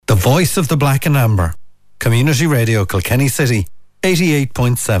voice of the black and amber. Community Radio Kilkenny City, 88.7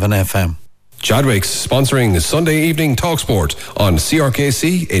 FM. Chadwick's sponsoring Sunday evening Talksport on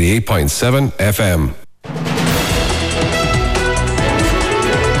CRKC 88.7 FM.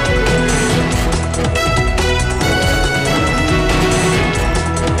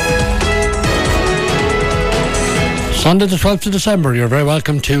 Sunday the 12th of December, you're very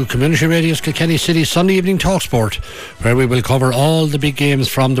welcome to Community Radio's Kilkenny City Sunday Evening Talksport, where we will cover all the big games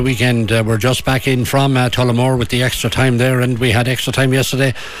from the weekend. We're just back in from Tullamore with the extra time there, and we had extra time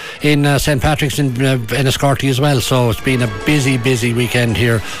yesterday in St. Patrick's in Enniscorthy as well, so it's been a busy weekend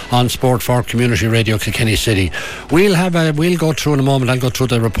here on Sport for Community Radio Kilkenny City. We'll go through in a moment. I'll go through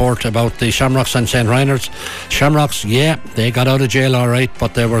the report about the Shamrocks and St. Reiners. Shamrocks, yeah, they got out of jail all right,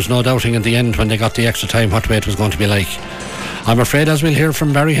 but there was no doubting in the end when they got the extra time what way it was going to be like. I'm afraid, as we'll hear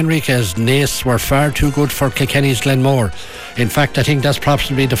from Barry Henriquez, Naas were far too good for Kilkenny's Glenmore. In fact, I think that's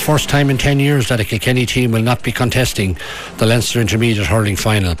probably the first time in 10 years that a Kilkenny team will not be contesting the Leinster Intermediate Hurling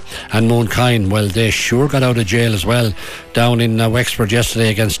Final. And Mooncoin, well, they sure got out of jail as well down in Wexford yesterday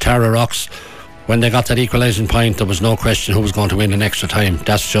against Tara Rocks. When they got that equalising point, there was no question who was going to win in extra time.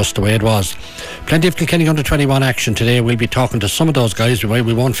 That's just the way it was. Plenty of Kilkenny under 21 action today. We'll be talking to some of those guys. We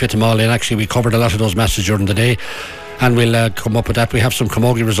won't fit them all in. Actually, we covered a lot of those matches during the day, and we'll come up with that. We have some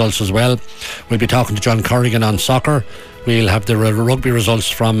camogie results as well. We'll be talking to John Corrigan on soccer. We'll have the rugby results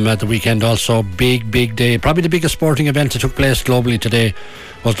from the weekend also. Big day. Probably the biggest sporting event that took place globally today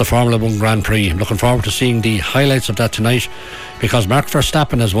was the Formula 1 Grand Prix. I'm looking forward to seeing the highlights of that tonight, because Mark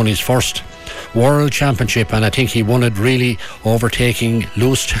Verstappen has won his first World Championship, and I think he won it really overtaking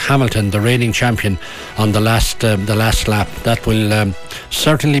Lewis Hamilton, the reigning champion, on the last lap. That will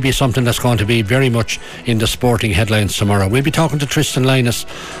certainly be something that's going to be very much in the sporting headlines tomorrow. We'll be talking to Tristan Linus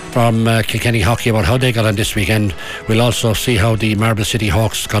from Kilkenny Hockey about how they got on this weekend. We'll also see how the Marble City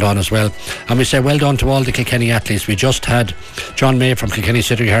Hawks got on as well, and we say well done to all the Kilkenny athletes. We just had John May from Kilkenny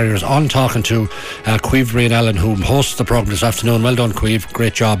City Harriers on talking to Caoimhe Rian Allen, who hosts the programme this afternoon. Well done, Caoimhe,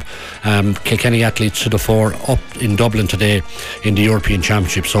 great job. Kilkenny athletes to the fore up in Dublin today in the European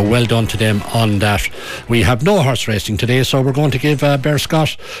Championship, so well done to them on that. We have no horse racing today, so we're going to give Bear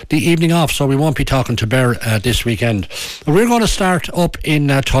Scott the evening off, so we won't be talking to Bear this weekend. We're going to start up in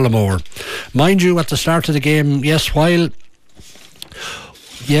Tullamore. Mind you, at the start of the game, yes, while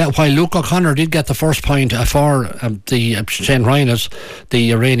Luke O'Connor did get the first point for the St. Reiners,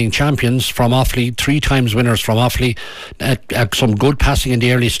 the reigning champions from Offaly, 3 times winners from Offaly, some good passing in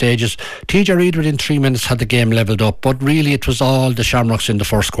the early stages. TJ Reid within 3 minutes had the game levelled up, but really it was all the Shamrocks in the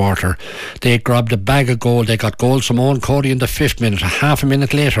first quarter. They grabbed a bag of goal. They got goals from Owen Cody in the 5th minute. Half a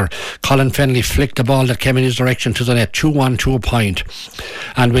minute later, Colin Fennelly flicked the ball that came in his direction to the net, 2-1 to a point.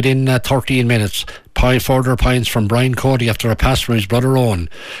 And within 13 minutes, further points from Brian Cody after a pass from his brother Owen,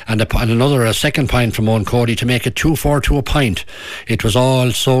 and a second point from Owen Cody to make it 2-4 to a point. It was all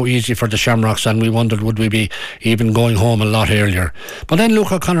so easy for the Shamrocks, and we wondered would we be even going home a lot earlier. But then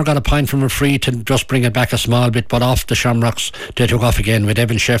Luke O'Connor got a point from a free to just bring it back a small bit, but off the Shamrocks they took off again, with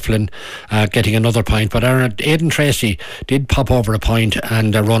Evan Shefflin getting another point. But Aidan Tracy did pop over a point,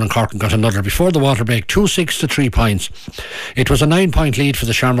 and Ronan Corkin got another before the water break, 2-6 to 3 points. It was a 9-point lead for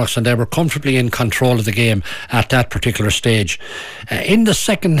the Shamrocks, and they were comfortably in control of the game at that particular stage. In the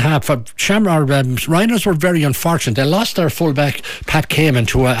second half, Reiners were very unfortunate. They lost their fullback Pat Kamen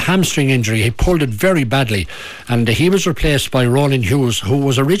to a hamstring injury. He pulled it very badly, and he was replaced by Ronan Hughes, who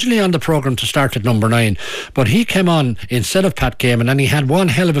was originally on the programme to start at number 9, but he came on instead of Pat Kamen, and he had one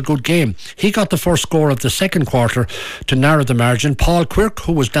hell of a good game. He got the first score of the second quarter to narrow the margin. Paul Quirk,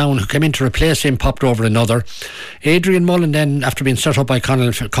 who was down, who came in to replace him, popped over another. Adrian Mullen then, after being set up by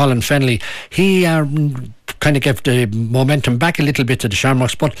Colin Fennelly, he kind of gave the momentum back a little bit to the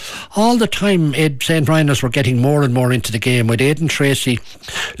Shamrocks, but all the time St. Reiners were getting more and more into the game, with Aidan Tracy,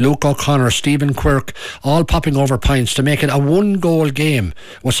 Luke O'Connor, Stephen Quirk all popping over points to make it a 1-goal game.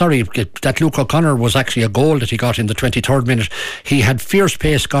 That Luke O'Connor was actually a goal that he got in the 23rd minute. He had fierce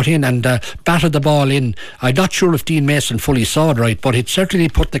pace, got in and batted the ball in. I'm not sure if Dean Mason fully saw it right, but it certainly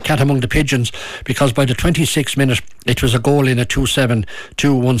put the cat among the pigeons, because by the 26th minute it was a goal in, a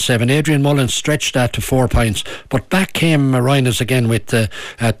 2-7. Adrian Mullins stretched that to 4 points, but back came Reiners again with a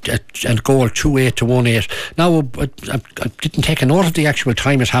goal, 2-8 to 1-8. Now I didn't take a note of the actual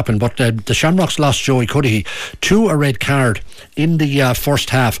time it happened, but the Shamrocks lost Joey Cuddihy to a red card in the first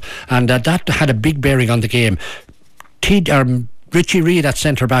half, and that had a big bearing on the game. Richie Reid at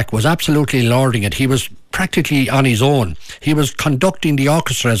centre back was absolutely lording it. He was practically on his own. He was conducting the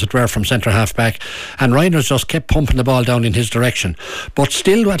orchestra, as it were, from centre half back, and Reiners just kept pumping the ball down in his direction. But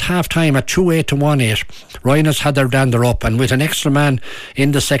still at half time, at 2-8 to 1-8, Reiners had their dander up, and with an extra man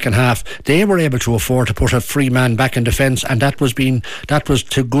in the second half, they were able to afford to put a free man back in defence, and that was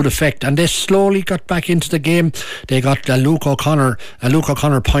to good effect. And they slowly got back into the game. They got a Luke O'Connor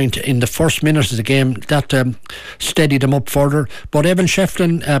point in the first minute of the game that steadied them up further. But Evan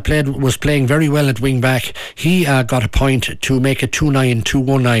Shefflin was playing very well at wing back. He got a point to make it 2-9,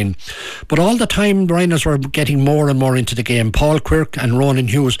 2-1-9. But all the time, the Rhinos were getting more and more into the game. Paul Quirk and Ronan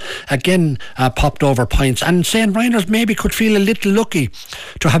Hughes again popped over points, and St. Rhinos maybe could feel a little lucky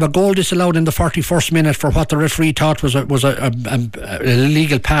to have a goal disallowed in the 41st minute for what the referee thought was an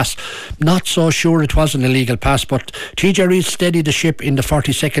illegal pass. Not so sure it was an illegal pass, but TJ Reid steadied the ship in the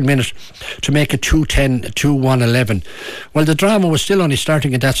 42nd minute to make it 2-10, 2-1-11. Well, the drama was still only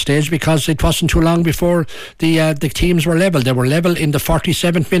starting at that stage, because it wasn't too long before the teams were level. They were level in the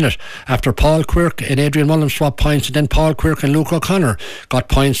 47th minute after Paul Quirk and Adrian Mullen swapped points, and then Paul Quirk and Luke O'Connor got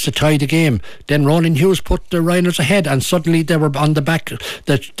points to tie the game. Then Ronan Hughes put the Rhinos ahead, and suddenly they were on the back.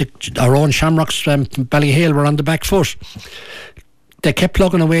 Our own Shamrocks, Ballyhale, were on the back foot. They kept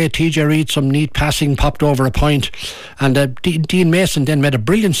plugging away. TJ Reid, some neat passing, popped over a point, and Dean Mason then made a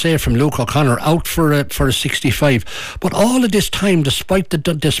brilliant save from Luke O'Connor out for a 65. But all of this time, despite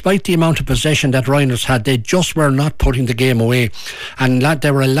the amount of possession that Rhinos had, they just were not putting the game away, and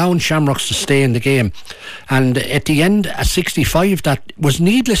they were allowing Shamrocks to stay in the game. And at the end, a 65 that was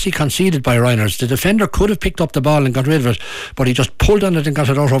needlessly conceded by Rhinos. The defender could have picked up the ball and got rid of it, but he just pulled on it and got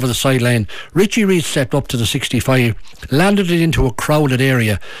it out over the sideline. Richie Reid stepped up to the 65, landed it into a crowded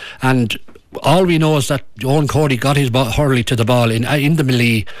area, and all we know is that Owen Cody got his hurley to the ball in the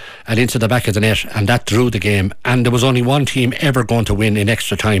melee and into the back of the net, and that drew the game. And there was only one team ever going to win in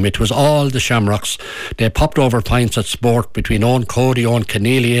extra time. It was all the Shamrocks. They popped over points at sport between Owen Cody, Owen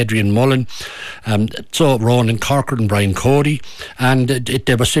Keneally, Adrian Mullen, so Ronan Corcoran, Brian Cody, and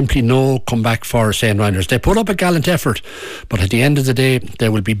there was simply no comeback for St. Rhiners. They put up a gallant effort, but at the end of the day they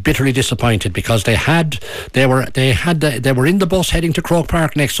will be bitterly disappointed, because they were in the bus heading to Croke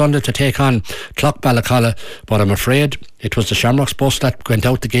Park next Sunday to take on Clock Ballacalla, but I'm afraid it was the Shamrocks bus that went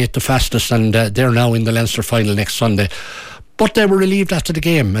out the gate the fastest, and they're now in the Leinster final next Sunday. But they were relieved after the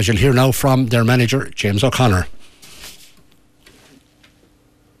game, as you'll hear now from their manager, James O'Connor.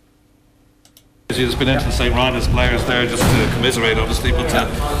 You've been into the St. Rhiners players there just to commiserate, obviously, but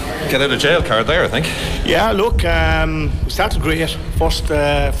to get out of jail card there, I think. Yeah, look, we started great. First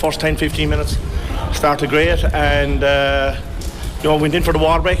 10-15 minutes started great, and went in for the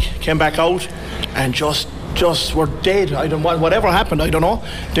water break, came back out, and just were dead. I don't know whatever happened. I don't know.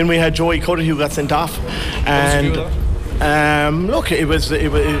 Then we had Joey Cuddy who got sent off, and look, he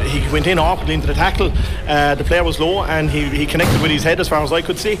went in awkwardly into the tackle. The player was low, and he connected with his head, as far as I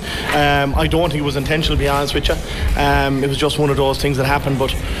could see. I don't think it was intentional, to be honest with you. It was just one of those things that happened.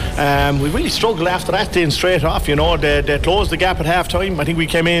 But we really struggled after that, then straight off. They closed the gap at half time. I think we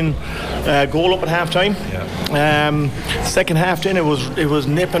came in goal up at half time. Second half, then it was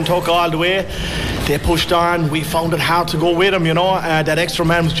nip and tuck all the way. They pushed on. We found it hard to go with them. That extra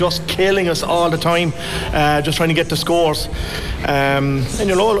man was just killing us all the time, just trying to get the score. And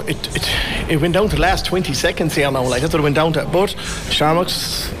it went down to the last 20 seconds here now. Like, that's what it went down to. But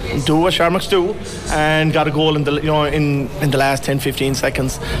Shamrocks do what Shamrocks do, and got a goal in the last 10-15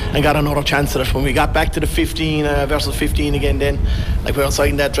 seconds, and got another chance at it. When we got back to the 15 versus 15 again, then like we were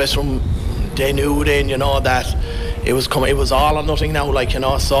inside in that dressing room, they knew then that it was coming. It was all or nothing now,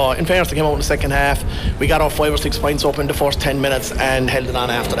 so in fairness, they came out in the second half. We got our 5 or 6 points up in the first 10 minutes and held it on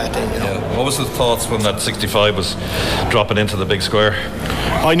after that then, What was the thoughts when that 65 was dropping into the big square?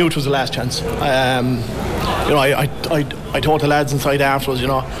 I knew it was the last chance. I told the lads inside afterwards, in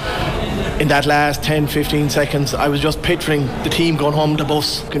that last 10-15 seconds, I was just picturing the team going home, the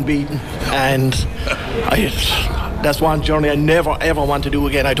bus getting beaten, and that's one journey I never ever want to do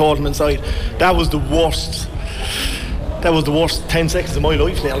again. I told them inside, that was the worst 10 seconds of my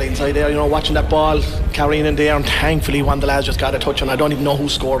life nearly inside there, watching that ball carrying in there, and thankfully one of the lads just got a touch, and I don't even know who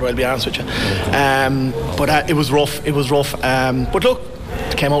scored, I'll be honest with you. But it was rough. But look,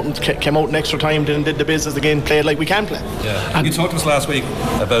 came out in extra time, then did the business again, played like we can play. And you talked to us last week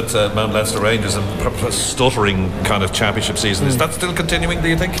about Mount Leinster Rangers and a stuttering kind of championship season. Is that still continuing, do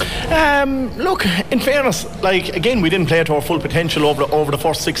you think? Look, in fairness, again, we didn't play to our full potential over the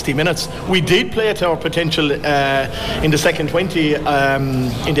first 60 minutes. We did play to our potential in the second 20 in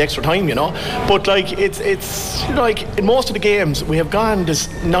the extra time, but it's in most of the games we have gone this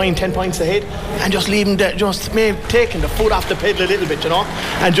 9-10 points ahead and just leaving taking the foot off the pedal a little bit,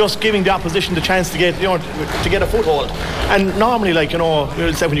 and just giving the opposition the chance to get a foothold. And normally, like,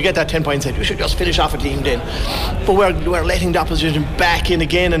 you'll say when you get that 10 points, you should just finish off a team then. But we're letting the opposition back in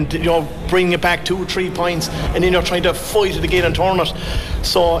again, and bringing it back 2-3 points, and then you're trying to fight it again and turn it.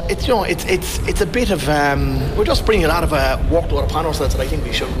 So it's a bit of we're just bringing a lot of workload upon ourselves that I think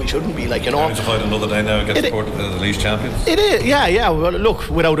we shouldn't be, like, Having to fight another day now against the league champions. It is, yeah. Well, look,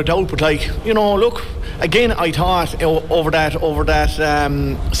 without a doubt, but like, look. Again, I thought over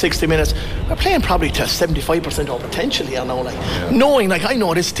that 60 minutes, we're playing probably to 75% of potential here now. Like, knowing, like, I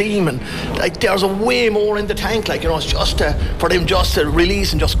know this team, and like, there's a way more in the tank. Like, it's just for them just to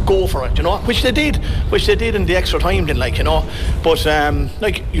release and just go for it. Which they did in the extra time. Then, like, but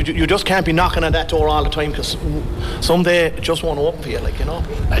like, you just can't be knocking at that door all the time, because someday it just won't open for you. Like,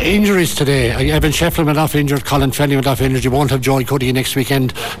 Injuries today. Evan Shefflin went off injured. Colin Fenley went off injured. You won't have Joey Cuddy next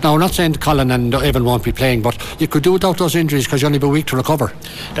weekend. Now, I'm not saying Colin and Evan won't be playing, but you could do without those injuries because you only have a week to recover.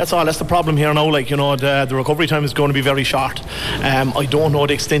 That's all. That's the problem here now. Like, the recovery time is going to be very short. I don't know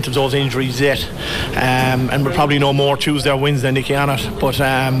the extent of those injuries yet, and we'll probably know more Tuesday or Wednesday, Nicky, on it. But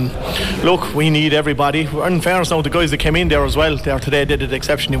look, we need everybody. In fairness now, the guys that came in there as well there today did it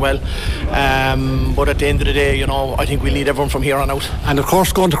exceptionally well. But at the end of the day, I think we need everyone from here on out. And of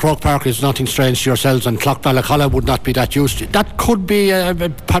course, going to Croke Park is nothing strange to yourselves, and Clough-Ballacolla would not be that used to. That could be a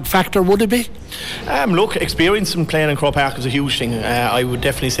factor, would it be? Look, experience in playing in Croke Park is a huge thing, I would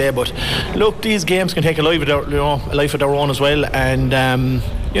definitely say. But look, these games can take a life of their own as well. And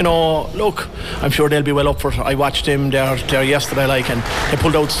look, I'm sure they'll be well up for it. I watched them there yesterday, like, and they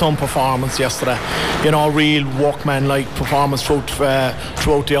pulled out some performance yesterday. Real workman-like performance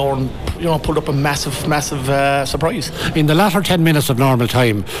throughout the hour, and pulled up a massive surprise. In the latter 10 minutes of normal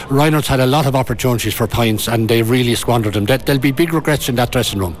time, Rhineards had a lot of opportunities for points, and they really squandered them. There'll be big regrets in that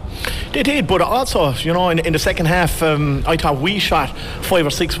dressing room. They did, but also, in the second half, I thought we shot 5 or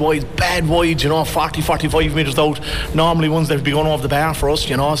 6 wides, bad wides, 40-45 metres out. Normally ones that would be going over the bar for us,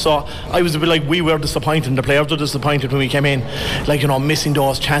 So I was a bit like, we were disappointed, and the players were disappointed when we came in. Like, missing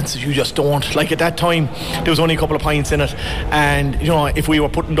those chances, you just don't. Like, at that time, there was only a couple of points in it, and if we were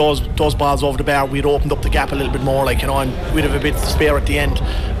putting those balls over the bar, we'd opened up the gap a little bit more, like, and we'd have a bit to spare at the end.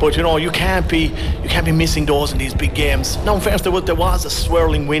 But you can't be missing those in these big games. Now, in fairness, there was a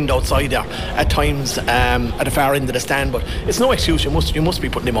swirling wind outside there at times at the far end of the stand, but it's no excuse. You must be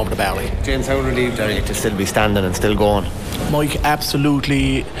putting them over the bar. Like. James, how relieved are you to still be standing and still going? Mike,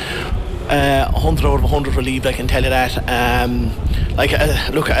 absolutely 100 out of 100 relieved, I can tell you that.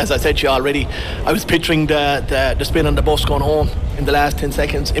 Look, as I said to you already, I was picturing the spin on the bus going home in the last 10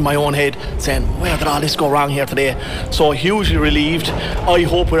 seconds in my own head, saying, where did all this go wrong here today? So hugely relieved. I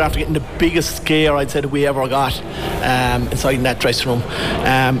hope we're after getting the biggest scare, I'd say, that we ever got inside in that dressing room.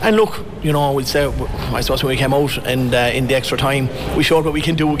 And look, we'd say, I suppose when we came out and in the extra time, we showed what we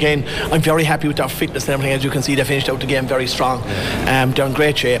can do again. I'm very happy with their fitness and everything. As you can see, they finished out the game very strong. They're in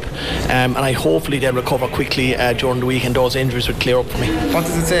great shape, and hopefully they'll recover quickly during the week, and those injuries would clear up for me. What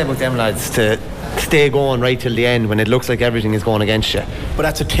does it say about them lads to stay going right till the end when it looks like everything is going against you? But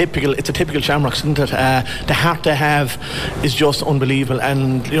it's a typical Shamrocks, isn't it? The heart they have is just unbelievable,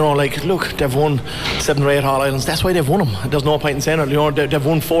 and look, they've won 7 or 8 All-Irelands. That's why they've won them. There's no point in saying it. They've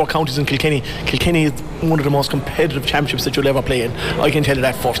won 4 counties in Kilkenny. Kilkenny is one of the most competitive championships that you'll ever play in. I can tell you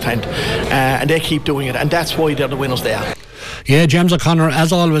that firsthand, and they keep doing it, and that's why they're the winners there. Yeah, James O'Connor,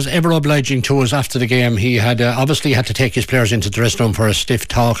 as always, ever obliging to us after the game. He had obviously had to take his players into the dressing room for a stiff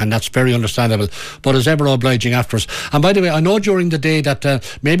talk, and that's very understandable, but is ever obliging after us. And by the way, I know during the day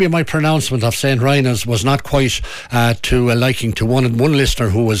that maybe my pronouncement of St. Rhine's was not quite to a liking to one listener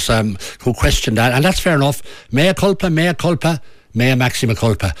who questioned that, and that's fair enough. Mea culpa, mea maxima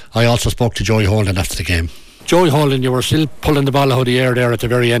culpa. I also spoke to Joey Holden after the game. Joey Holden, you were still pulling the ball out of the air there at the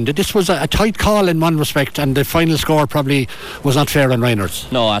very end. This was a tight call in one respect, and the final score probably was not fair on Rhineards.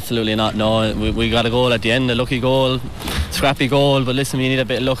 No, absolutely not. No, we got a goal at the end, a lucky goal, scrappy goal, but listen, we need a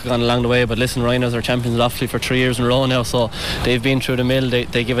bit of luck on along the way. But listen, Rhineards are champions of Offaly for 3 years in a row now, so they've been through the mill.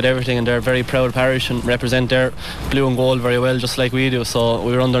 They give it everything, and they're a very proud parish and represent their blue and gold very well, just like we do. So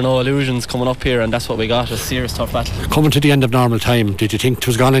we were under no illusions coming up here, and that's what we got, a serious tough battle. Coming to the end of normal time, did you think it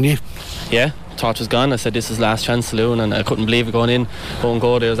was gone on you? Yeah, thought it was gone. I said, this is last chance saloon, and I couldn't believe it going in. Owen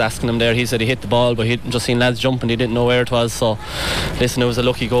Cody, I was asking him there, he said he hit the ball, but he'd just seen lads jumping, he didn't know where it was. So listen, it was a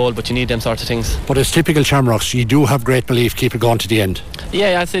lucky goal, but you need them sorts of things. But it's typical Shamrocks, you do have great belief, keep it going to the end.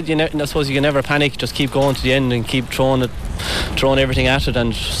 Yeah, I said, I suppose you can never panic, just keep going to the end and keep throwing it throwing everything at it,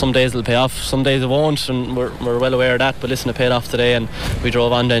 and some days it'll pay off, some days it won't, and we're well aware of that. But listen, it paid off today, and we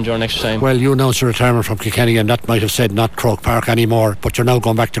drove on then during extra time. Well, you announced your retirement from Kilkenny, and that might have said not Croke Park anymore, but you're now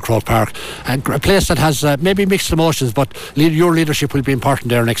going back to Croke Park, and a place that has maybe mixed emotions, but your leadership will be important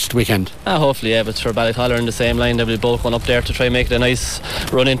there next weekend. Hopefully, yeah, but for Ballytollar in the same line, they'll be both going up there to try and make it a nice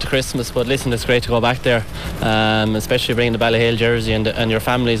run into Christmas. But listen, it's great to go back there, especially bringing the Ballyhale jersey and your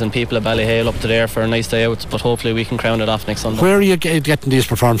families and people at Ballyhale up to there for a nice day out. But hopefully we can crown it off next Sunday. Where are you getting these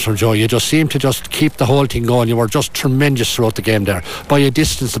performances from, Joe? You just seem to just keep the whole thing going. You were just tremendous throughout the game there, by a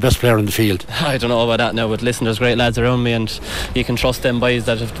distance the best player in the field. I don't know about that now, but listen, there's great lads around me, and you can trust them boys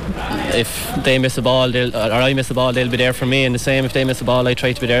that if they miss a ball or I miss a ball, they'll be there for me, and the same if they miss a ball, I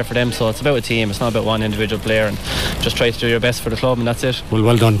try to be there for them. So it's about a team, it's not about one individual player, and just try to do your best for the club, and that's it.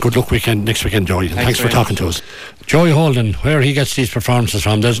 Well done, good luck next weekend, Joey. Thanks for talking to us. Joey Holden, where he gets these performances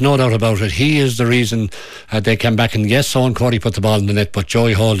from, there's no doubt about it. He is the reason they came back, and yes, Owen Cody put the ball in the net, but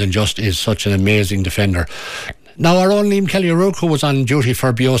Joey Holden just is such an amazing defender. Now, our own Liam Kelly O'Rourke, who was on duty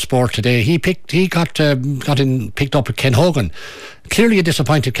for BO Sport today, he got picked up with Ken Hogan. Clearly a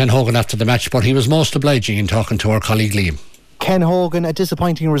disappointed Ken Hogan after the match, but he was most obliging in talking to our colleague Liam. Ken Hogan, a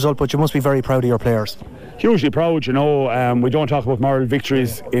disappointing result, but you must be very proud of your players. Hugely proud, you know. We don't talk about moral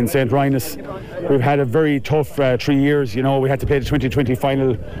victories in St. Rynagh's. We've had a very tough 3 years, you know. We had to play the 2020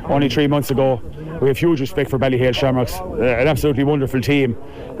 final only 3 months ago. We have huge respect for Ballyhale Shamrocks, an absolutely wonderful team.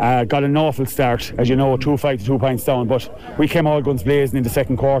 Got an awful start, as you know, 2-5 to 2 points down, but we came all guns blazing in the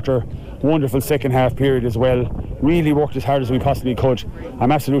second quarter. Wonderful second half period as well. Really worked as hard as we possibly could.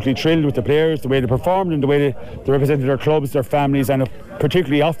 I'm absolutely thrilled with the players, the way they performed and the way they represented their clubs, their families, and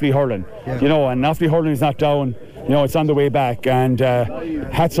particularly Offaly hurling. Yeah. You know, and Offaly hurling is not down. You know, it's on the way back, and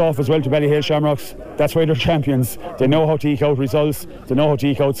hats off as well to Ballyhale Shamrocks. That's why they're champions. They know how to eke out results, they know how to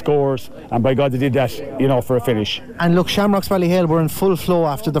eke out scores, and by God they did that, you know, for a finish. And look, Shamrocks Ballyhale were in full flow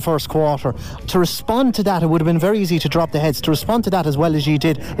after the first quarter. To respond to that, it would have been very easy to drop the heads. To respond to that as well as you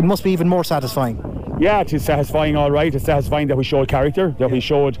did, it must be even more satisfying. Yeah, it's satisfying, all right. It's satisfying that we showed character, that we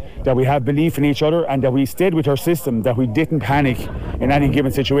showed that we have belief in each other, and that we stayed with our system, that we didn't panic in any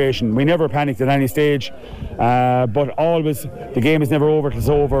given situation. We never panicked at any stage, but always the game is never over till it's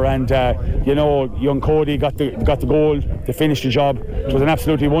over. And you know, young Cody got the goal to finish the job. It was an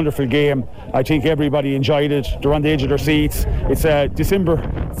absolutely wonderful game. I think everybody enjoyed it. They're on the edge of their seats. It's December.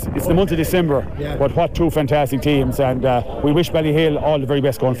 It's the month of December. Yeah. But what two fantastic teams, and we wish Ballyhale all the very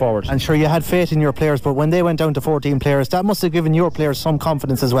best going forward. I'm sure you had faith in your players, but when they went down to 14 players, that must have given your players some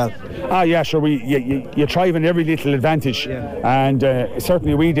confidence as well. Yeah, sure. You thrive in every little advantage, and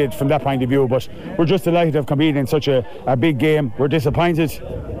certainly we did from that point of view. But we're just delighted to have competed in such a big game. We're disappointed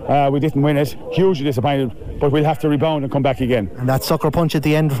we didn't win it, hugely disappointed, but we'll have to rebound and come back again. And that sucker punch at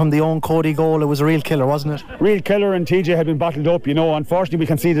the end from the Owen Cody goal, it was a real killer, wasn't it? Real killer, and TJ had been bottled up, you know. Unfortunately we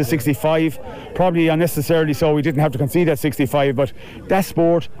conceded 65, probably unnecessarily so. We didn't have to concede at 65, but that's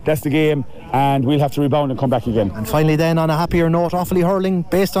sport, that's the game, and we'll have to rebound and come back again. And finally then, on a happier note, Offaly hurling,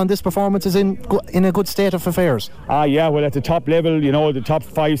 based on this performance, is in a good state of affairs. Yeah, well, at the top level, you know, the top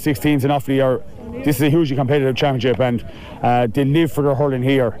 5-6 teams in Offaly are. This is a hugely competitive championship, and they live for their hurling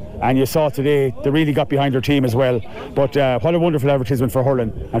here. And you saw today, they really got behind their team as well. But what a wonderful advertisement for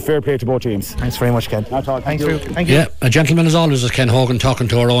hurling, and fair play to both teams. Thanks very much, Ken. Thank you. Yeah, a gentleman as always is Ken Hogan, talking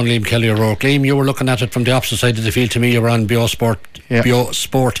to our own Liam Kelly O'Rourke. Liam, you were looking at it from the opposite side of the field to me. You were on BO Sport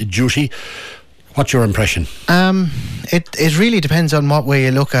duty. What's your impression? It really depends on what way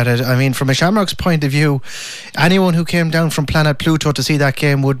you look at it. I mean, from a Shamrocks point of view, anyone who came down from planet Pluto to see that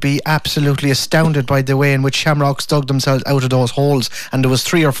game would be absolutely astounded by the way in which Shamrocks dug themselves out of those holes, and there was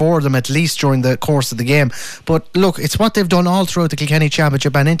 3 or 4 of them at least during the course of the game. But look, it's what they've done all throughout the Kilkenny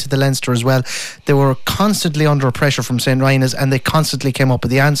Championship and into the Leinster as well. They were constantly under pressure from St. Rynagh's, and they constantly came up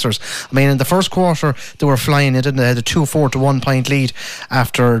with the answers. I mean, in the first quarter they were flying it, and they had a 2-4 to 1 point lead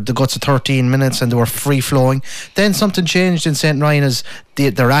after the guts of 13 minutes, and they were free flowing. Then something changed in St. Rynagh's,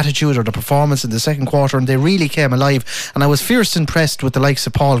 their attitude or the performance in the second quarter, and they really came alive. And I was fierce impressed with the likes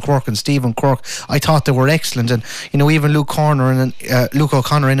of Paul Quirk and Stephen Quirk. I thought they were excellent, and you know, even Luke O'Connor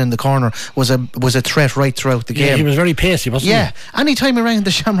in the corner was a threat right throughout the game. Yeah, he was very pacey, wasn't he? Yeah, anytime around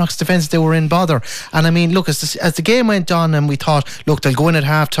the Shamrocks defence they were in bother. And I mean, look, as the game went on, and we thought, look, they'll go in at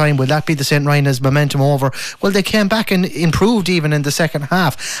half time, will that be the St. Rynagh's momentum over? Well, they came back and improved even in the second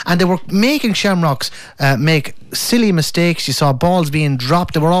half, and they were making Shamrocks Shamrocks make silly mistakes. You saw balls being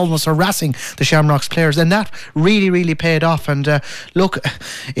dropped. They were almost harassing the Shamrocks players, and that really paid off. And look,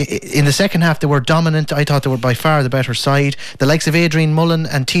 in the second half they were dominant. I thought they were by far the better side. The likes of Adrian Mullen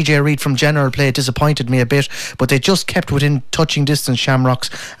and TJ Reid from general play disappointed me a bit, but they just kept within touching distance, Shamrocks.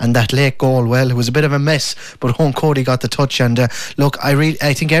 And that late goal, well, it was a bit of a mess, but Owen Cody got the touch. And look, I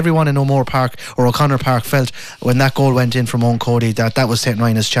think everyone in O'Moore Park or O'Connor Park felt when that goal went in from Owen Cody that was St.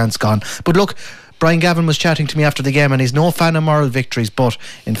 Ryan's chance gone. But look, Brian Gavin was chatting to me after the game, and he's no fan of moral victories, but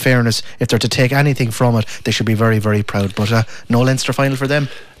in fairness, if they're to take anything from it, they should be very proud. But no Leinster final for them.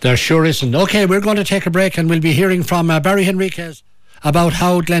 There sure isn't. OK, we're going to take a break, and we'll be hearing from Barry Henriquez about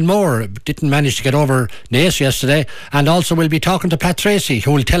how Glenmore didn't manage to get over Naas yesterday, and also we'll be talking to Pat Tracy,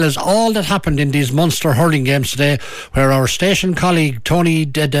 who will tell us all that happened in these Munster hurling games today, where our station colleague Tony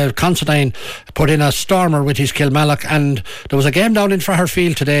Considine put in a stormer with his Kilmallock, and there was a game down in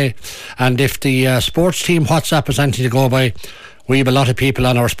Fairfield today, and if the sports team WhatsApp is anything to go by, we have a lot of people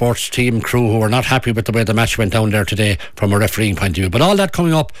on our sports team crew who are not happy with the way the match went down there today from a refereeing point of view. But all that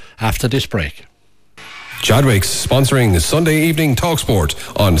coming up after this break. Chadwick's sponsoring Sunday evening Talksport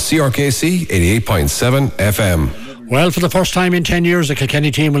on CRKC 88.7 FM. Well, for the first time in 10 years, the Kilkenny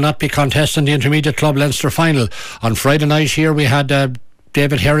team will not be contesting the Intermediate Club Leinster final. On Friday night here, we had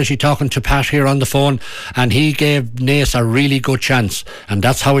David Heraghty talking to Pat here on the phone, and he gave Naas a really good chance, and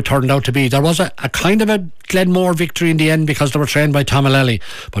that's how it turned out to be. There was a kind of a Glenmore victory in the end because they were trained by Tom O'Lally,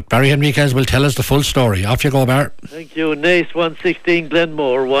 but Barry Henriquez will tell us the full story. Off you go, Bar. Thank you. Naas 116,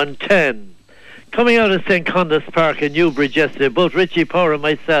 Glenmore 110. Coming out of St. Condas Park in Newbridge yesterday, both Richie Power and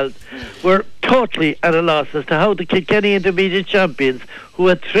myself were totally at a loss as to how the Kilkenny Intermediate champions, who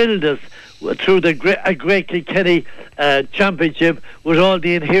had thrilled us through a great Kilkenny championship with all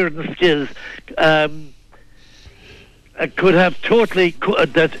the inherent skills,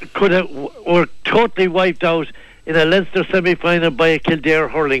 were totally wiped out in a Leinster semi-final by a Kildare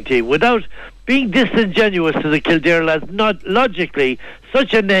hurling team. Without being disingenuous to the Kildare lads, not logically,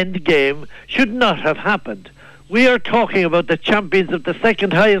 such an end game should not have happened. We are talking about the champions of the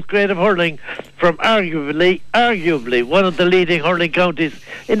second highest grade of hurling from arguably one of the leading hurling counties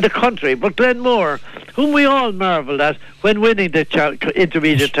in the country. But Glenmore, whom we all marvelled at when winning the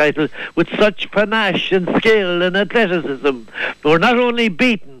intermediate title with such panache and skill and athleticism, were not only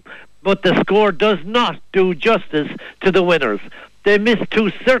beaten, but the score does not do justice to the winners. They missed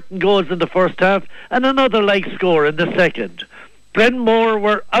two certain goals in the first half and another like score in the second. Glenmore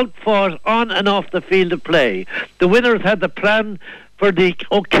were outfought on and off the field of play. The winners had the plan for the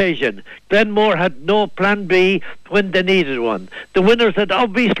occasion. Glenmore had no plan B when they needed one. The winners had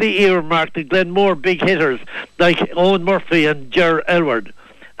obviously earmarked the Glenmore big hitters like Owen Murphy and Ger Elward,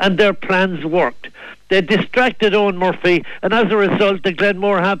 and their plans worked. They distracted Owen Murphy, and as a result the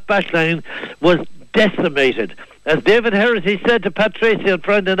Glenmore half backline was decimated. As David Heraghty said to Pat Tracy on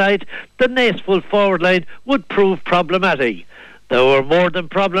Friday night, the Naas full forward line would prove problematic. They were more than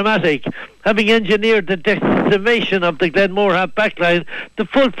problematic. Having engineered the decimation of the Glenmore half backline, the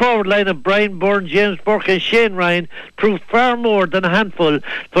full forward line of Brian Byrne, James Burke and Shane Ryan proved far more than a handful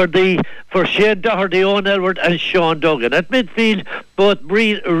for Shane Doherty, Owen Elward and Sean Duggan. At midfield, both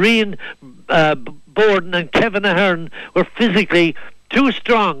Rian Borden and Kevin Ahern were physically too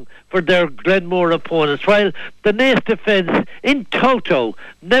strong for their Glenmore opponents, while the Naas defence in toto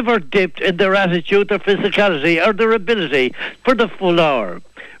never dipped in their attitude, their physicality or their ability for the full hour.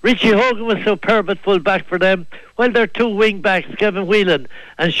 Richie Hogan was superb at full back for them, while their two wing backs, Kevin Whelan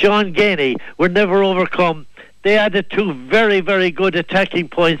and Sean Gainey, were never overcome. They added two very good attacking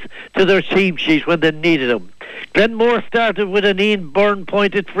points to their team sheet when they needed them. Glenmore started with an Ian Byrne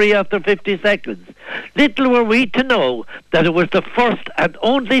pointed free after 50 seconds. Little were we to know that it was the first and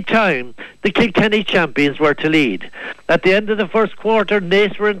only time the Kilkenny champions were to lead. At the end of the first quarter,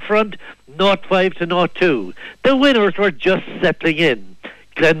 Naas were in front, 0-5 to 0-2. The winners were just settling in.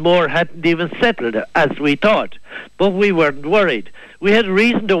 Glenmore hadn't even settled, as we thought, but we weren't worried. We had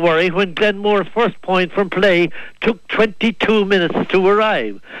reason to worry when Glenmore's first point from play took 22 minutes to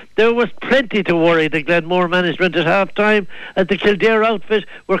arrive. There was plenty to worry the Glenmore management at half-time, as the Kildare outfit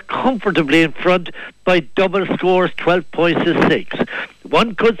were comfortably in front by double scores, 12 points to 6.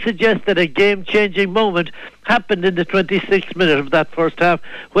 One could suggest that a game-changing moment happened in the 26th minute of that first half,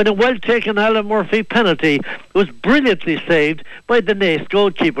 when a well-taken Alan Murphy penalty was brilliantly saved by the Naas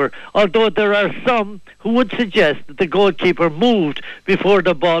goalkeeper, although there are some who would suggest that the goalkeeper moved before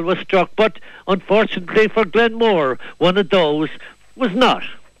the ball was struck, but unfortunately for Glenmore, one of those was not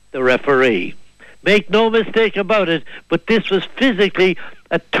the referee. Make no mistake about it, but this was physically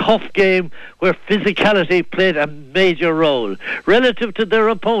a tough game where physicality played a major role. Relative to their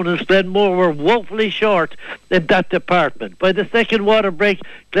opponents, Glenmore were woefully short in that department. By the second water break,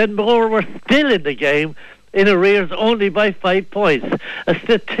 Glenmore were still in the game, in arrears only by 5 points. A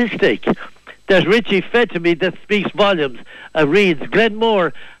statistic that Richie fed to me that speaks volumes reads,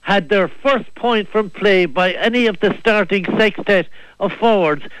 Glenmore had their first point from play by any of the starting sextet of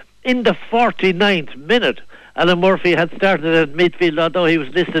forwards in the 49th minute. Alan Murphy had started at midfield, although he was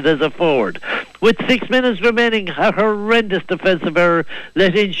listed as a forward. With 6 minutes remaining, a horrendous defensive error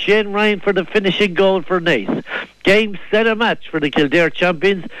let in Shane Ryan for the finishing goal for Naas. Game set a match for the Kildare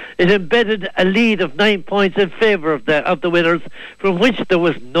champions. It embedded a lead of 9 points in favour of the winners, from which there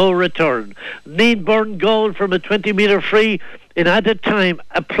was no return. Neil Byrne goal from a 20-metre free in added time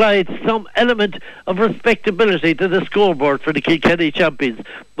applied some element of respectability to the scoreboard for the Kilkenny champions,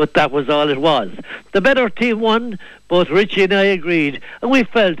 but that was all it was. The better team won, both Richie and I agreed, and we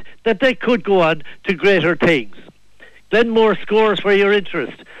felt that they could go on to greater things. Glenmore scores for your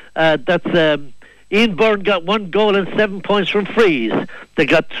interest. Ian Byrne got 1 goal and 7 points from frees. They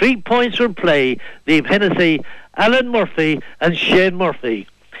got 3 points from play. Liam Hennessy, Alan Murphy and Shane Murphy.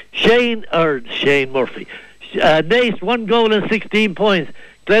 Shane Murphy. Naas 1 goal and 16 points.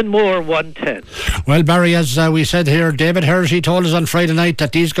 Glenmore 110. Well, Barry, as we said here, David Hershey told us on Friday night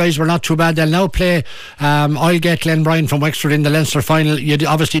that these guys were not too bad. They'll now play Oilgate Glenbryan from Wexford in the Leinster final.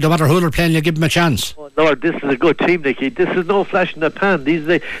 Obviously, no matter who they're playing, you give them a chance. Oh, Lord, this is a good team, Nicky. This is no flash in the pan.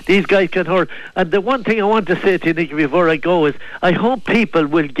 These guys can hurt. And the one thing I want to say to you, Nicky, before I go is I hope people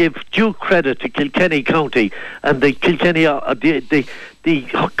will give due credit to Kilkenny County and the Kilkenny the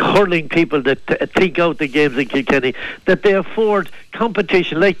hurling people that think out the games in Kilkenny, that they afford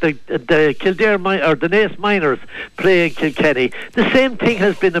competition like the Kildare or the Naas Miners play in Kilkenny. The same thing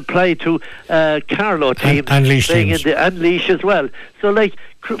has been applied to Carlow teams and Laois playing teams. and Laois as well. So like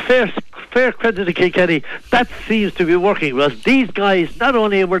fair credit to Kilkenny, that seems to be working for us. These guys not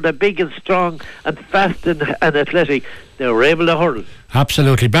only were they big and strong and fast and athletic, they were able to hurl.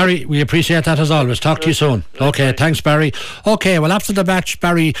 Absolutely. Barry, we appreciate that as always. Talk to you soon. Okay, thanks, Barry. Okay, well, after the match,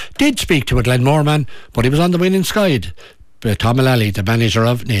 Barry did speak to a Glenmore man, but he was on the winning side. Tom Mullally, the manager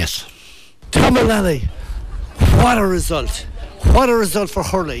of Naas. Tom Mullally, what a result. What a result for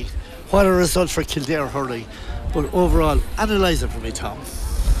hurling. What a result for Kildare hurling. But overall, analyse it for me, Tom.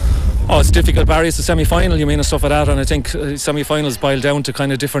 Oh, it's difficult, Barry. It's a semi-final, you mean, and stuff like that. And I think semi-finals boil down to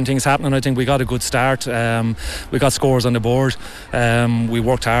kind of different things happening. I think we got a good start. We got scores on the board. We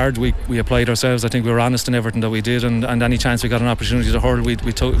worked hard. We applied ourselves. I think we were honest in everything that we did. And any chance we got an opportunity to hurl,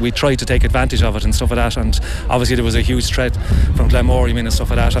 we tried to take advantage of it and stuff like that. And obviously there was a huge threat from Glenmore, you mean, and stuff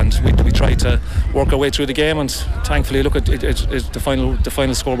like that. And we tried to work our way through the game. And thankfully, look at it, the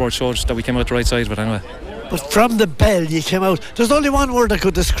final scoreboard showed that we came out the right side. But anyway. But from the bell you came out. There's only one word that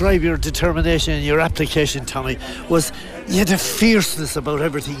could describe your determination and your application, Tommy, was you had a fierceness about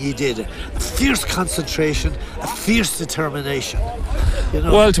everything you did. A fierce concentration, a fierce determination. You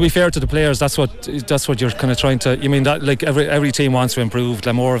know? Well, to be fair to the players, that's what you're kind of trying to. You mean that like every team wants to improve.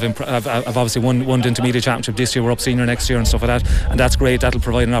 Glenmore have obviously won the intermediate championship this year. We're up senior next year and stuff like that, and that's great. That'll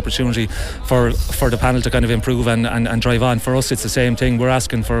provide an opportunity for the panel to kind of improve and drive on. For us, it's the same thing. We're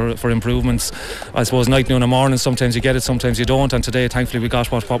asking for improvements. I suppose night, noon, and morning. Sometimes you get it, sometimes you don't. And today, thankfully, we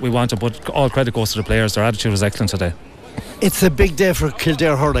got what we wanted. But all credit goes to the players. Their attitude was excellent today. It's a big day for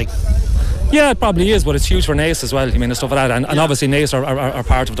Kildare hurling. Yeah, it probably is, but it's huge for Naas as well. I mean, and stuff like that, and obviously Naas are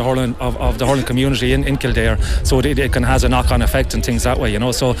part of the hurling of the hurling community in Kildare, so it can has a knock-on effect and things that way, you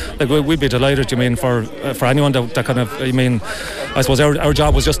know. So like we'd be delighted, you mean, for anyone that kind of, I mean, I suppose our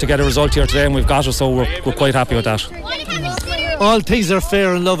job was just to get a result here today, and we've got it, so we're quite happy with that. All things are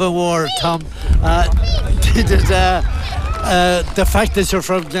fair in love and war, Tom. The fact that you're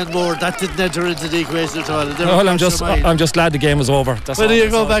from Glenmore, that didn't enter into the equation at all. Well, I'm just glad the game was over. That's whether you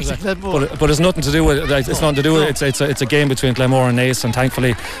go back to Glenmore, but it's nothing to do with it. It's nothing to do with it. It's a game between Glenmore and Naas, and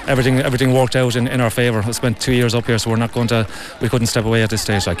thankfully everything worked out in our favour. I spent 2 years up here, so we couldn't step away at this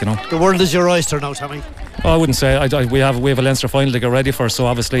stage, like, you know. The world is your oyster now, Tommy. Oh, I wouldn't say. We have a Leinster final to get ready for, so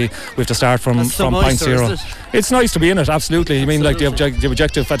obviously we have to start from point zero. It's nice to be in it, absolutely. I mean, like the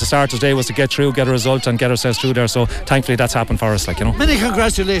objective at the start of the day was to get through, get a result, and get ourselves through there. So thankfully that's happened for us, like, you know. Many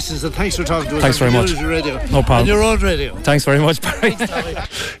congratulations and thanks for talking to us. Thanks very much. Radio. No problem. On your own radio. Thanks very much, Barry.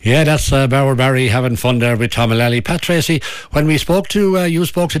 Yeah, that's Barry having fun there with Tom Mullally. Pat Tracy, when we spoke to you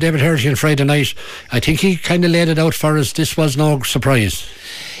spoke to David Hershey on Friday night, I think he kind of laid it out for us. This was no surprise.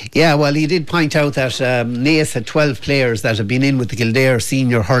 Yeah, well, he did point out that Naas had 12 players that have been in with the Kildare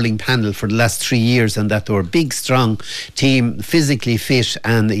senior hurling panel for the last 3 years, and that they were a big, strong team, physically fit,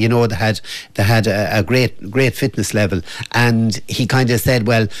 and they had a great fitness level. And he kind of said,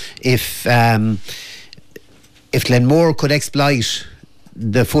 well, if Glenmore could exploit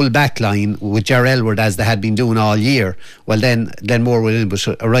the full back line with Ger Elward as they had been doing all year, well then Glenmore will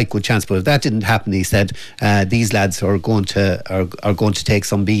have a right good chance. But if that didn't happen, he said, these lads are going to take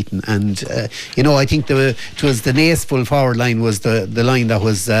some beating. And I think it was the Naas full forward line was the line that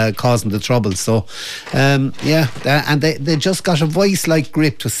was causing the trouble. So and they just got a vice-like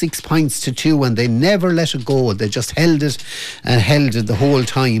grip to 6 points to 2, and they never let it go. They just held it the whole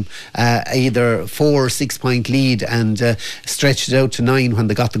time, either 4 or 6 point lead, and stretched it out to 9 when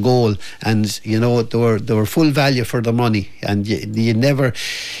they got the goal. And they were full value for the money. And you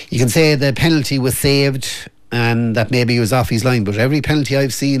can say the penalty was saved and that maybe he was off his line, but every penalty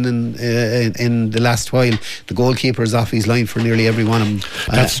I've seen in the last while, the goalkeeper is off his line for nearly every one of them.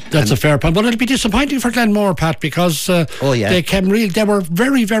 That's a fair point, but it'll be disappointing for Glenmore, Pat, because they were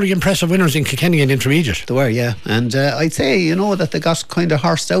very, very impressive winners in Kilkenny and Intermediate. They were, yeah, and I'd say that they got kind of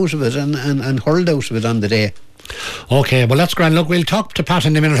horsed out of it and hurled out of it on the day. Okay, well that's grand. Look, we'll talk to Pat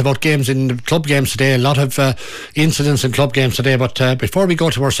in a minute about games in club games today. A lot of incidents in club games today, but before we go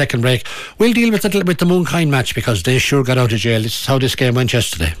to our second break, we'll deal with the Moonkind match, because they sure got out of jail. This is how this game went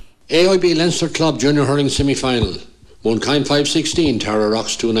yesterday. AIB Leinster Club Junior Hurling Semi-Final. Moonkind 5-16, Tara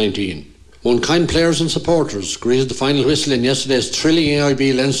Rocks 2-19. Moonkind players and supporters greeted the final whistle in yesterday's thrilling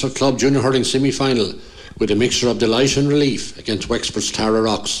AIB Leinster Club Junior Hurling Semi-Final with a mixture of delight and relief against Wexford's Tara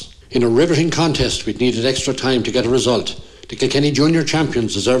Rocks. In a riveting contest which needed extra time to get a result, the Kilkenny Junior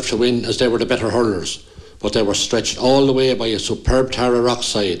champions deserved to win as they were the better hurlers, but they were stretched all the way by a superb Tara Rocks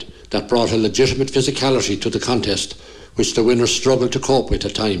side that brought a legitimate physicality to the contest which the winners struggled to cope with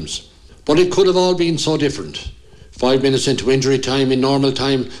at times. But it could have all been so different. 5 minutes into injury time in normal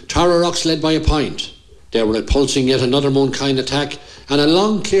time, Tara Rocks led by a point. They were repulsing yet another Moonkind attack, and a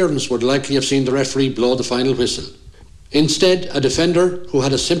long clearance would likely have seen the referee blow the final whistle. Instead, a defender who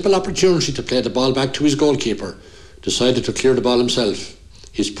had a simple opportunity to play the ball back to his goalkeeper decided to clear the ball himself.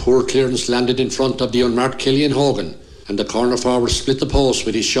 His poor clearance landed in front of the unmarked Killian Hogan, and the corner forward split the post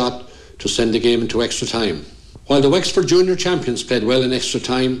with his shot to send the game into extra time. While the Wexford Junior champions played well in extra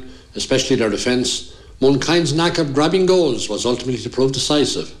time, especially their defence, Moonkind's knack of grabbing goals was ultimately to prove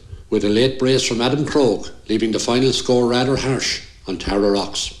decisive, with a late brace from Adam Croke leaving the final score rather harsh on Tara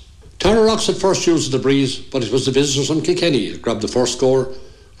Rocks. Tara Rocks at first used the breeze, but it was the visitors from Kilkenny that grabbed the first score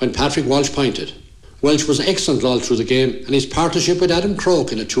when Patrick Walsh pointed. Welsh was excellent all through the game, and his partnership with Adam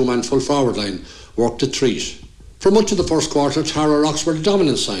Croke in a two-man full forward line worked a treat. For much of the first quarter, Tara Rocks were the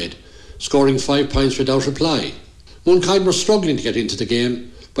dominant side, scoring 5 points without reply. Moonkind were struggling to get into the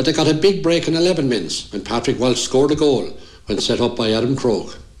game, but they got a big break in 11 minutes when Patrick Walsh scored a goal when set up by Adam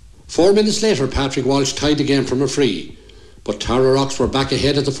Croke. 4 minutes later, Patrick Walsh tied the game from a free, but Tara Rocks were back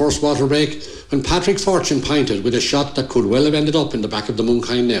ahead at the first water break when Patrick Fortune pointed with a shot that could well have ended up in the back of the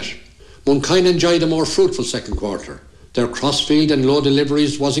Moonkind net. Moonkind enjoyed a more fruitful second quarter. Their crossfield and low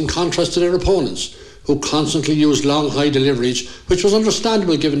deliveries was in contrast to their opponents, who constantly used long high deliveries, which was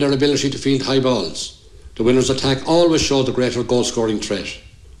understandable given their ability to field high balls. The winners' attack always showed the greater goal-scoring threat.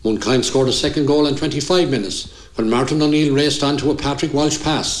 Moonkind scored a second goal in 25 minutes when Martin O'Neill raced onto a Patrick Walsh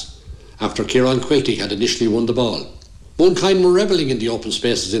pass after Kieran Quilty had initially won the ball. Moonkind were revelling in the open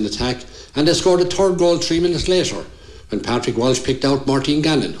spaces in attack, and they scored a third goal 3 minutes later when Patrick Walsh picked out Martin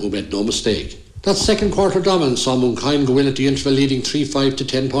Gannon, who made no mistake. That second quarter dominance saw Moonkind go in at the interval leading 3-5 to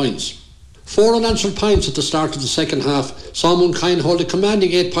 10 points. 4 unanswered points at the start of the second half saw Moonkind hold a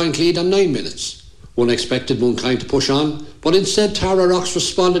commanding 8-point lead on 9 minutes. One expected Moonkind to push on, but instead Tara Rocks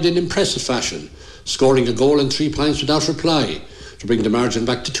responded in impressive fashion, scoring a goal and 3 points without reply to bring the margin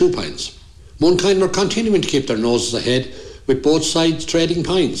back to 2 points. Moonkind were continuing to keep their noses ahead, with both sides trading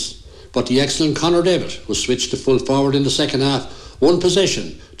points, but the excellent Conor David was switched to full forward in the second half, one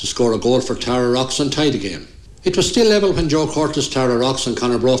possession to score a goal for Tara Rocks and tie the game. It was still level when Joe Curtis, Tara Rocks and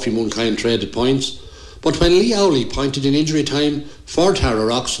Conor Brophy Moonkind traded points, but when Lee Owley pointed in injury time for Tara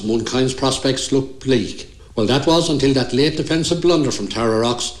Rocks, Moonkind's prospects looked bleak. Well, that was until that late defensive blunder from Tara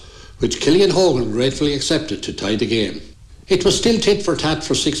Rocks, which Killian Hogan gratefully accepted to tie the game. It was still tit for tat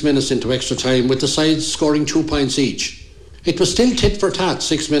for 6 minutes into extra time, with the sides scoring 2 points each.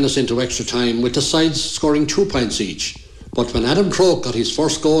 But when Adam Croke got his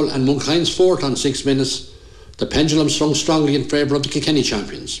first goal and Moonkind's fourth on 6 minutes, the pendulum swung strongly in favour of the Kilkenny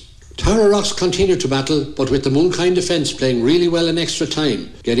champions. Tara Rocks continued to battle, but with the Moonkind defence playing really well in extra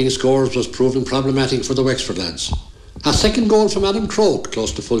time, getting scores was proving problematic for the Wexford lads. A second goal from Adam Croke,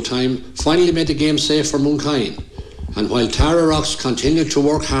 close to full time, finally made the game safe for Moonkyne. And while Tara Rocks continued to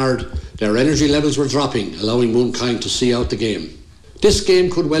work hard, their energy levels were dropping, allowing Moonkyne to see out the game. This game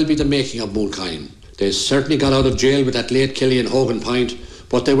could well be the making of Moonkyne. They certainly got out of jail with that late Killian Hogan point,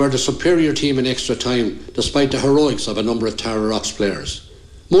 but they were the superior team in extra time, despite the heroics of a number of Tara Rocks players.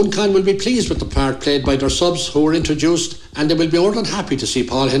 Moonkyne will be pleased with the part played by their subs who were introduced, and they will be more than happy to see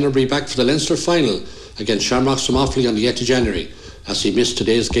Paul Hennery back for the Leinster final against Shamrocks from Offaly on the 8th of January, as he missed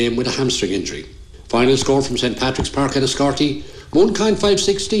today's game with a hamstring injury. Final score from St Patrick's Park in Escorty, Moonkyne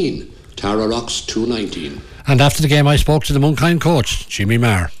 5-16, Tara Rocks 2-19. And after the game I spoke to the Moonkyne coach, Jimmy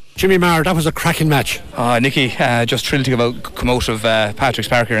Marr. Jimmy Marr, that was a cracking match. Nicky, just thrilled to come out of Patrick's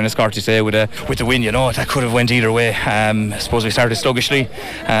Park here in Escorty today with the win. You know, that could have went either way. I suppose we started sluggishly,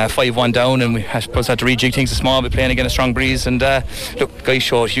 5-1 down, and we had to rejig things a small bit, playing against a strong breeze. And look, guys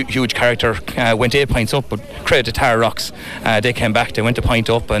showed huge character. Went 8 points up, but credit to Tara Rocks. They came back, they went a point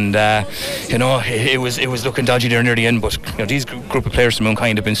up, and you know, it was looking dodgy there near the end. But you know, these group of players from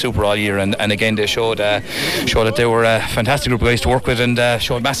Moonkyne have been super all year, and again they showed that they were a fantastic group of guys to work with, and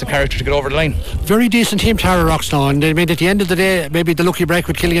showed massive character to get over the line. Very decent team, Tara Rocks now, and I mean, at the end of the day, maybe the lucky break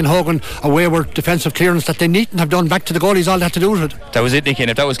with Killian Hogan, a wayward defensive clearance that they needn't have done back to the goalies, all they had to do with it. That was it, Nicky, and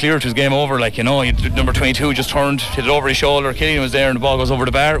if that was clear, it was game over. Like, you know, number 22 just turned, hit it over his shoulder, Killian was there, and the ball goes over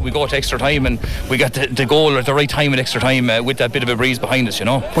the bar. We go to extra time, and we got the goal at the right time in extra time, with that bit of a breeze behind us, you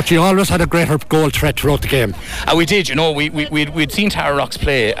know. But you always had a greater goal threat throughout the game. We did, you know. We'd seen Tara Rocks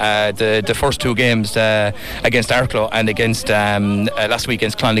play the first two games against Arklow and against last week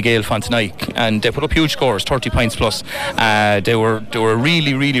against Clonagale Fontenoy, and they put up huge scores, 30 points plus. They were a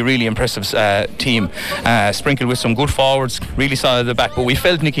really impressive team, sprinkled with some good forwards, really solid at the back. But we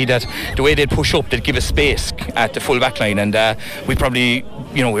felt, Nicky, that the way they'd push up, they'd give us space at the full back line, and we probably,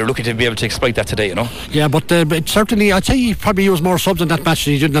 you know, we were lucky to be able to exploit that today, you know. Yeah, but certainly I'd say he probably used more subs in that match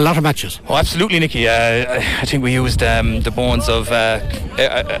than he did in a lot of matches. Oh, absolutely, Nicky. I think we used the bones of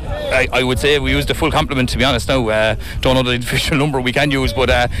I would say we used the full complement, to be honest. Now don't know the official number we can use, but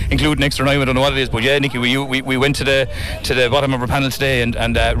including extra time, I don't know what it is, but yeah, Nicky, we went to the bottom of our panel today,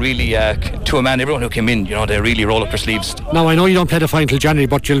 and really to a man, everyone who came in, you know, they really roll up their sleeves. Now I know you don't play the final till January,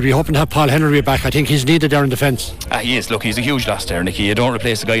 but you'll be hoping to have Paul Henry back. I think he's needed there in defence. He is. Look, he's a huge loss there, Nicky. You don't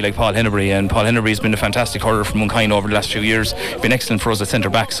replace a guy like Paul Henry, and Paul Henry has been a fantastic hurler from Moonkyne over the last few years. Been excellent for us at centre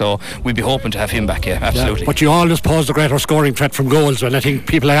back, so we'd be hoping to have him back. Yeah, absolutely. Yeah, but you always pose the greater scoring threat from goals, and I think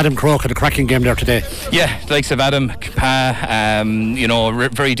people like Adam Croke had a cracking game there today. Yeah, the likes of Adam, Pa, you know,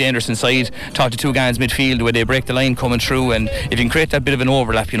 very dangerous inside. Talk to two guys midfield where they break the line coming through, and if you can create that bit of an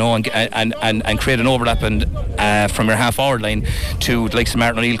overlap, you know, and create an overlap from your half forward line to the likes of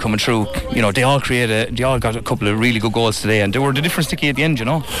Martin O'Neill coming through, you know, they all got a couple of really good goals today, and they were the difference, Nicky, at the end, you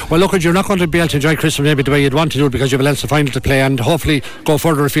know. Well, look, you're not going to be able to enjoy Christmas maybe the way you'd want to do it, because you have a Leinster final to play, and hopefully go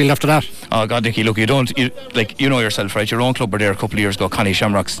further afield after that. Oh God, Nicky, look, you know yourself, right? Your own club were there a couple of years ago, Connie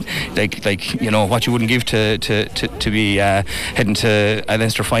Shamrocks, like you know what you wouldn't give to be heading to a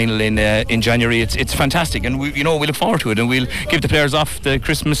Leinster final in January. It's fantastic, and we look forward to it, and we'll give the players off the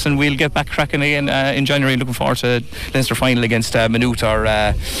Christmas, and we'll get back cracking again in January. Looking forward to Leinster final against Maynooth, or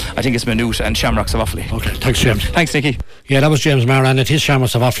I think it's Maynooth and Shamrocks of Offaly. Okay, thanks, James. Thanks, Nicky. Yeah, that was James Marr, and it is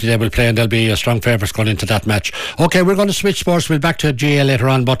Shamrocks of Offaly they will play, and they'll be strong favourites going into that match. Okay, we're going to switch sports. We'll back to GA later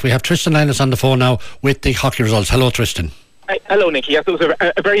on, but we have Tristan Linus on the phone now with the hockey results. Hello, Tristan. Hello, Nicky. Yes, it was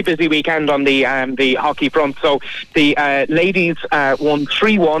a very busy weekend on the hockey front. So the ladies won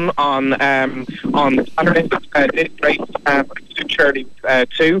 3-1 on Saturday. Did Shirley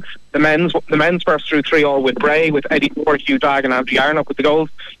 2. The men's burst through 3-all with Bray, with Eddie Moore, Hugh Dagg and Andrew Yarnock with the goals.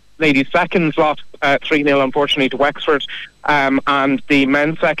 Ladies seconds lost 3-0 unfortunately to Wexford, and the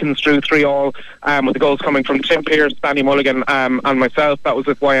men's seconds drew 3-all with the goals coming from Tim Pearce, Danny Mulligan and myself. That was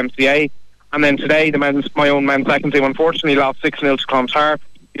at YMCA. And then today, my own men's second team unfortunately lost 6-0 to Clontarf.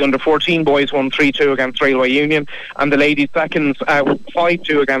 The under-14 boys won 3-2 against Railway Union, and the ladies seconds won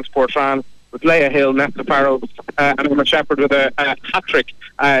 5-2 against Portrane, with Leah Hill, Nesta Farrell and Emma Shepherd with a hat-trick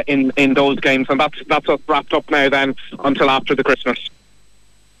in those games. And that's us wrapped up now then until after the Christmas.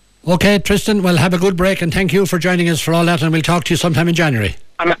 Okay, Tristan, well, have a good break, and thank you for joining us for all that, and we'll talk to you sometime in January.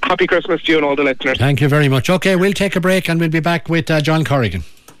 And happy Christmas to you and all the listeners. Thank you very much. Okay, we'll take a break, and we'll be back with John Corrigan.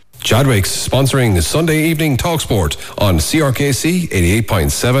 Chadwick's sponsoring Sunday Evening Talksport on CRKC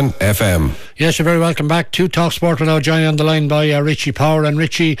 88.7 FM. Yes, you're very welcome back to Talksport. We're now joined on the line by Richie Power. And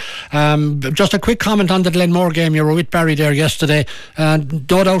Richie, just a quick comment on the Glenmore game. You were with Barry there yesterday, and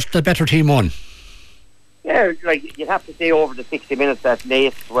no doubt the better team won. Yeah, like you'd have to say over the 60 minutes that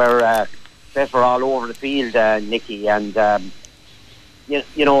Naas were all over the field, Nicky, and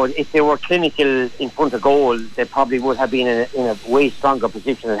you know, if they were clinical in front of goal, they probably would have been in a way stronger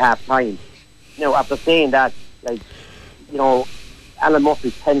position at half time. Now, after saying that, like, you know, Alan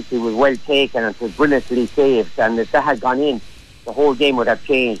Murphy's penalty was well taken and it was brilliantly saved, and if that had gone in, the whole game would have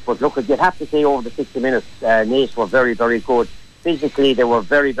changed. But look, you'd have to say over the 60 minutes, Naas were very, very good. Physically, they were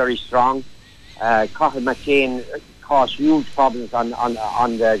very, very strong. Cathal McShane caused huge problems on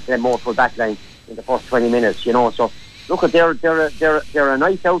the Glenmore full back line in the first 20 minutes, you know. So, look, they're a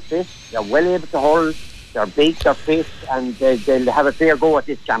nice outfit. They're well able to hold. They're big, they're fit, and they'll have a fair go at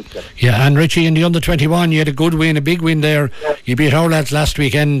this championship. Yeah, and Richie, in the under-21, you had a good win, a big win there. Yeah. You beat our lads last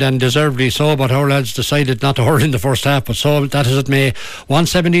weekend, and deservedly so, but our lads decided not to hurl in the first half. But so that as it may,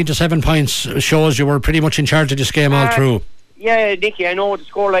 117 to 7 points shows you were pretty much in charge of this game all through. Yeah, Nicky, I know the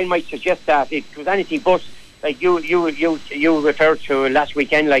scoreline might suggest that it was anything but. Like you referred to last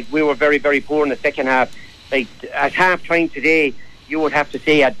weekend, like we were very, very poor in the second half. Like at half time today, you would have to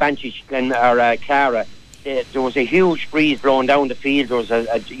say at Banshee or Clara, there was a huge breeze blowing down the field. There was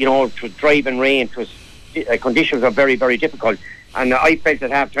it was driving rain. It was conditions were very, very difficult. And I felt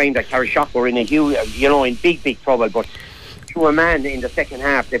at half time that Carrickshock were in a huge, in big trouble. But to a man in the second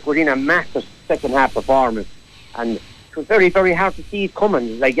half, they put in a massive second half performance, and it was very, very hard to see it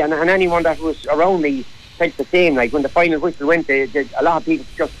coming. Like and anyone that was around me felt the same. Like when the final whistle went, a lot of people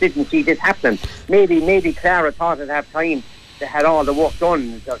just didn't see this happening. Maybe Clara thought at half time they had all the work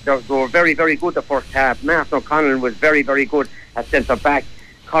done. They were very, very good the first half. Martin O'Connell was very, very good at centre back.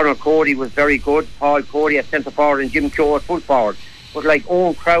 Conor Cody was very good. Paul Cody at centre forward and Jim Cho at full forward. But like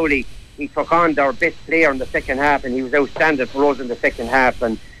Owen Crowley, he took on their best player in the second half, and he was outstanding for us in the second half.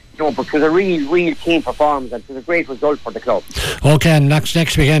 And but it was a real team performance, and it was a great result for the club. Okay, and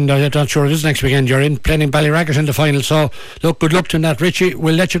next weekend, I'm not sure it is next weekend, you're playing in Ballyraggett in the final, so look, good luck to that, Richie.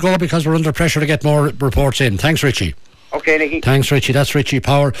 We'll let you go because we're under pressure to get more reports in. Thanks, Richie. Okay, Nicky. Thanks, Richie. That's Richie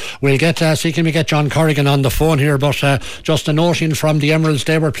Power. We'll get can we get John Corrigan on the phone here, but just a note in from the Emeralds.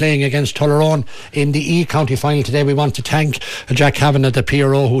 They were playing against Tullaroan in the E-County final today. We want to thank Jack Kavanagh, the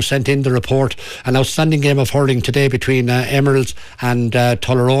PRO, who sent in the report. An outstanding game of hurling today between Emeralds and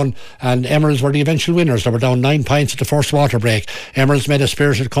Tullaroan, and Emeralds were the eventual winners. They were down 9 points at the first water break. Emeralds made a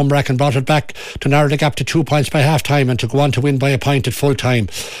spirited comeback and brought it back to narrow the gap to 2 points by half time and to go on to win by a point at full time.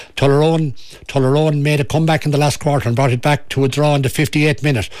 Tullaroan made a comeback in the last quarter and brought it back to a draw in the 58th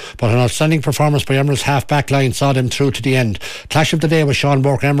minute, but an outstanding performance by Emerald's half back line saw them through to the end. Clash of the day was Sean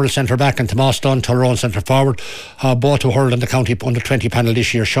Burke, Emerald centre back, and Tomas Dunn, Tullaroan centre forward, both who hurled in the county under 20 panel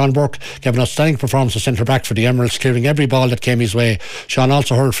this year. Sean Burke gave an outstanding performance as centre back for the Emeralds, clearing every ball that came his way. Sean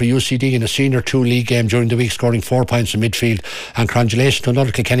also hurled for UCD in a Senior 2 league game during the week, scoring 4 points in midfield. And congratulations to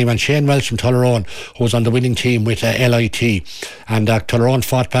another Kilkenny man, Shane Welch from Tullaroan, who was on the winning team with LIT. And Tullaroan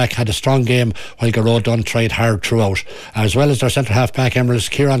fought back, had a strong game, while Garrod Dunn tried hard throughout. As well as their centre half back, Emerald's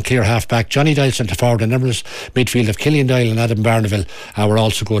Kieran Clear half back, Johnny Dial centre forward, and Emerald's midfield of Killian Dial and Adam Barneville were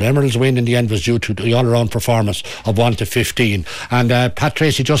also good. Emerald's win in the end was due to the all-around performance of 1-15. And Pat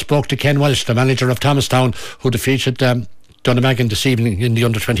Tracy just spoke to Ken Welsh, the manager of Thomastown, who defeated Dunnamaggin this evening in the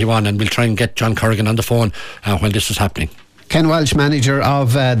under-21, and we'll try and get John Corrigan on the phone while this is happening. Ken Welsh, manager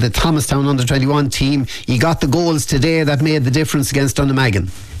of the Thomastown under-21 team. You got the goals today that made the difference against Dunnamaggin.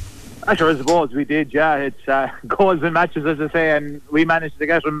 Sure, I suppose we did, yeah. It's goals and matches, as I say, and we managed to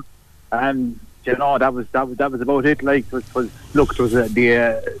get them. And that was about it. Like it was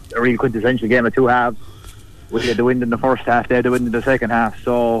a real quintessential game of two halves. We had the win in the first half, they had the win in the second half.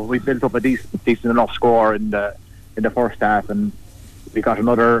 So we built up a decent enough score in the first half, and we got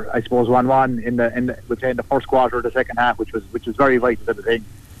another, I suppose, 1-1 in the first quarter of the second half, which was very vital to the thing.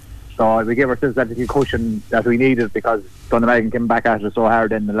 So we gave ourselves that little cushion that we needed, because Dunnamaggin came back at us so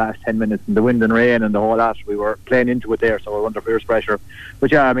hard in the last 10 minutes, and the wind and rain and the whole lot. We were playing into it there, so we were under fierce pressure.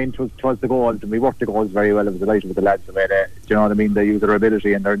 But yeah, I mean, it was the goals, and we worked the goals very well. It was delighted with the lads the way they use their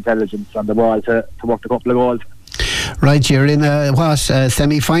ability and their intelligence on the ball to work a couple of goals. Right, you're in a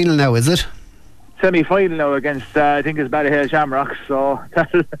semi-final now, is it? Semi-final now against I think it's Ballyhale Shamrocks. So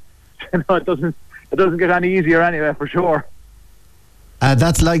it doesn't get any easier anyway, for sure.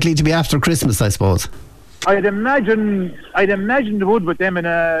 That's likely to be after Christmas, I suppose. I'd imagine it would, with them in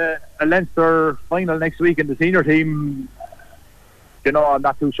a Leinster final next week in the senior team. I'm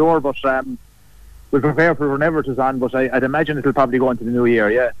not too sure, but we'll prepare for whenever it is on. But I'd imagine it'll probably go into the new year,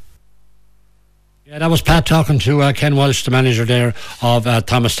 yeah. Yeah, that was Pat talking to Ken Walsh, the manager there of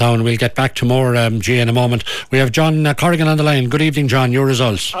Thomastown. We'll get back to more G in a moment. We have John Corrigan on the line. Good evening, John. Your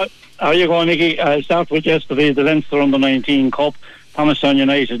results. How are you going, Nicky? I'll start with yesterday, the Leinster Under-19 Cup. Thomastown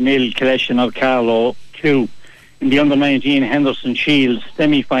United 0, Collection of Carlow 2. In the Under-19 Henderson Shields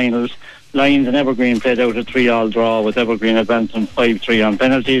semi-finals, Lions and Evergreen played out a 3-3 draw, with Evergreen advancing 5-3 on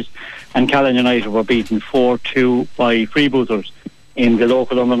penalties, and Callan United were beaten 4-2 by Freebooters. In the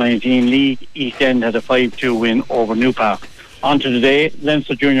local under-19 league, East End had a 5-2 win over New Park. On to today,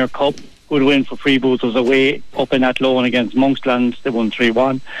 Leinster Junior Cup, good win for Freebooters away up in Athlone against Monksland. They won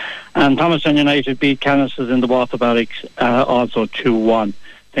 3-1. And Thomastown United beat Canices in the Water Barracks, also 2-1.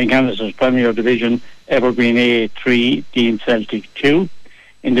 Then Canices Premier Division, Evergreen A 3, Dean Celtic 2.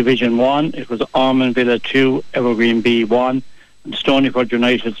 In Division 1, it was Ormond Villa 2, Evergreen B 1, and Stonyford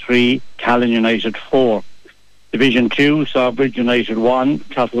United 3, Callan United 4. Division 2 saw Bridge United 1,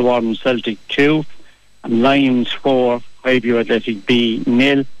 Castlewarden Celtic 2, and Lions 4, Highview Athletic B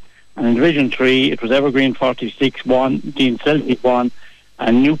 0. And in Division 3, it was Evergreen 46 1, Dean Celtic 1,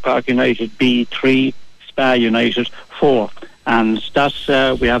 and New Park United B 3, Spa United 4. And that's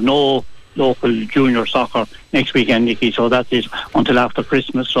we have no local junior soccer next weekend, Nicky, so that is until after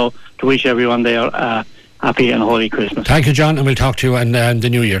Christmas. So to wish everyone there happy and holy Christmas. Thank you, John, and we'll talk to you in the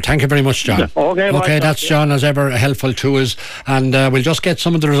new year. Thank you very much, John. Okay, that's John, as ever, helpful to us. And we'll just get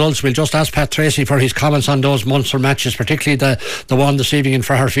some of the results. We'll just ask Pat Tracy for his comments on those Munster matches, particularly the one this evening in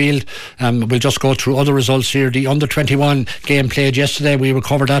Fairfield. We'll just go through other results here. The under-21 game played yesterday, we will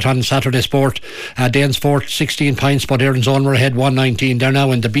cover that on Saturday Sport. Danesfort 16 points, but Erin's Own were ahead 1-19. They're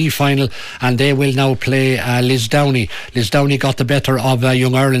now in the B final, and they will now play Lisdowney. Lisdowney got the better of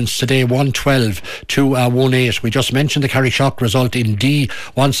Young Ireland's today, 112 to 1-8. We just mentioned the Carrickshock result in D,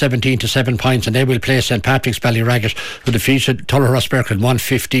 117 to 7 points, and they will play St Patrick's Ballyraggett, who defeated Tullaross Berkeley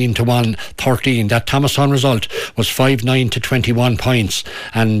 115 to 113. That Thomastown result was 5-9 to 21 points,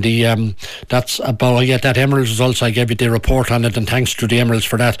 and the that's about that Emeralds results. I gave you the report on it, and thanks to the Emeralds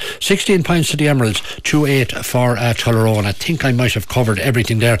for that. 16 points to the Emeralds, 2-8 for Tullaroan. I think I might have covered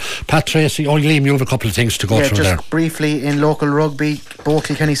everything there. Pat Tracy, Liam, you have a couple of things to go through there. Just briefly, in local rugby, both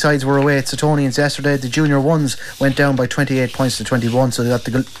Kilkenny sides were away at Setonians yesterday. The junior ones went down by 28 points to 21, so they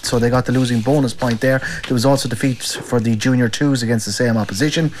got the losing bonus point there. There was also defeats for the junior twos against the same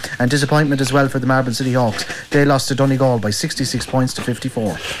opposition, and disappointment as well for the Marlborough City Hawks. They lost to Donegal by 66 points to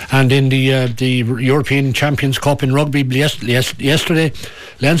 54. And in the European Champions Cup in rugby yesterday,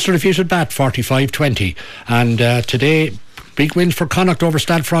 Leinster defeated Bath 45-20, and today big win for Connacht over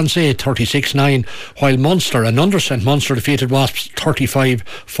Stade Francais 36-9, while Munster and St Munster defeated Wasps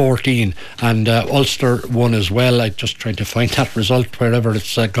 35-14, and Ulster won as well. I'm just trying to find that result wherever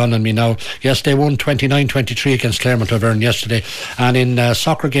it's gone on me now. Yes, they won 29-23 against Claremont Auvergne yesterday. And in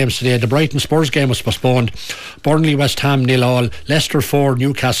soccer games today, the Brighton Spurs game was postponed. Burnley West Ham 0-0, Leicester 4,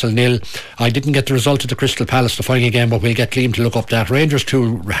 Newcastle 0. I didn't get the result of the Crystal Palace, the final game, but we'll get Liam to look up that. Rangers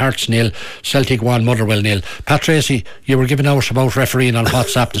 2, Hearts 0, Celtic 1, Motherwell 0. Pat Tracy, you were given out about refereeing on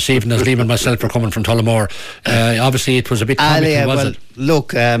WhatsApp this evening as Liam and myself were coming from Tullamore. Obviously it was a bit comical, was it?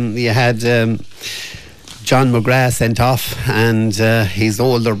 Look, you had John McGrath sent off, and his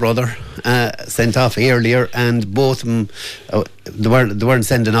older brother sent off earlier, and both of them they weren't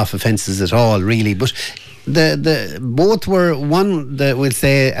sending off offences at all, really. But the both were one that we'll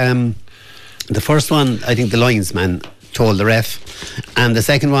say the first one, I think the linesman told the ref, and the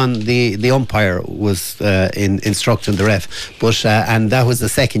second one the umpire was instructing the ref, but and that was the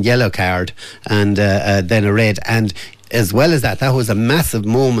second yellow card, and then a red. And as well as that was a massive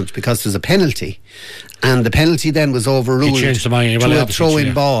moment because there's a penalty, and the penalty then was overruled to a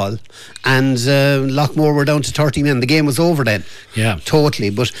throw-in ball, and Loughmore were down to 30 men. The game was over then, totally.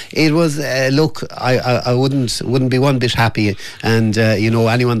 But it was look, I wouldn't be one bit happy, and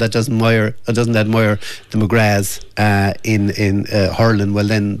anyone that doesn't admire the McGraths in hurling, well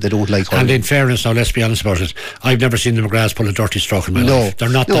then they don't like hurling. And in fairness, now let's be honest about it, I've never seen the McGraths pull a dirty stroke in my life. They're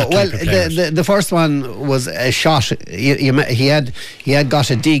not that type of players. The first one was a shot. He had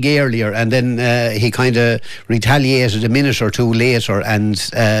got a dig earlier, and then he kind of retaliated a minute or two later, and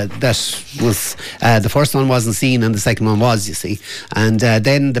that was the first one wasn't seen and the second one was, you see. And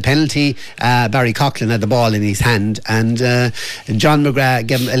then the penalty, Barry Coughlin had the ball in his hand, and John McGrath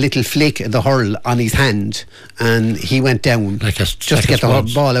gave him a little flick at the hurl on his hand, and he went down just to get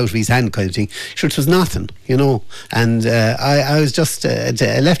the ball out of his hand, kind of thing. Sure, it was nothing, and I was just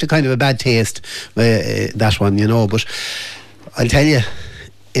I left a kind of a bad taste, that one, but I'll tell you,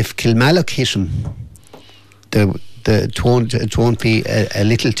 if Kilmallock hit him, it won't be a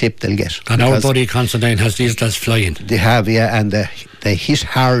little tip they'll get. And our buddy Constantine has these lads flying. They have, and they hit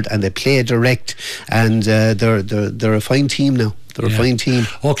hard and they play direct, and they're a fine team now. They're a fine team.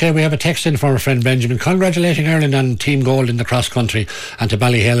 Okay, we have a text in from our friend Benjamin congratulating Ireland on team gold in the cross country, and to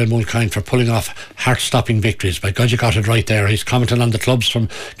Ballyhale and Mulkine for pulling off heart-stopping victories. By God, you got it right there. He's commenting on the clubs from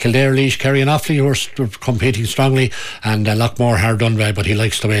Kildare, Laois, Kerry and Offaly who are competing strongly, and Lockmore hard done by, but he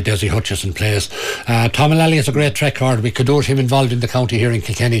likes the way Desi Hutchison plays. Tom Mullally has a great record. We could do with him involved in the county here in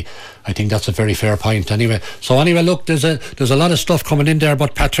Kilkenny. I think that's a very fair point anyway. So anyway, look, there's a lot of stuff coming in there,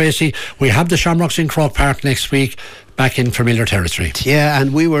 but Pat Tracy, we have the Shamrocks in Croke Park next week, back in familiar territory. Yeah,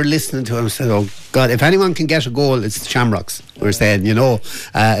 and we were listening to him and said, oh God, if anyone can get a goal, it's the Shamrocks. We're saying,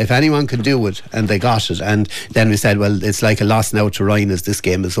 if anyone can do it, and they got it. And then we said, well, it's like a loss now to Ryan as this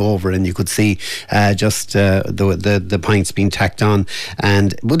game is over, and you could see the points being tacked on.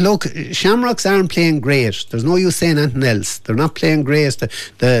 But look, Shamrocks aren't playing great. There's no use saying anything else. They're not playing great.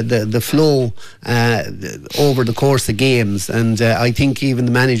 The flow over the course of games, and I think even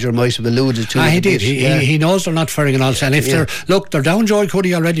the manager might have alluded to it. He did. He knows they're not firing on all. And if they're down Joy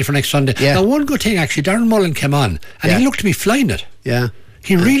Cuddy already for next Sunday. Now, one good thing actually, Darren Mullen came on and he looked to be flying it. Yeah.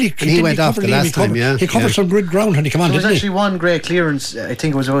 He really he went off the last time. He covered some good ground when he came on. There was actually one great clearance. I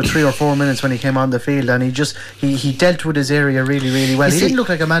think it was about 3 or 4 minutes when he came on the field, and he dealt with his area really, really well. He didn't look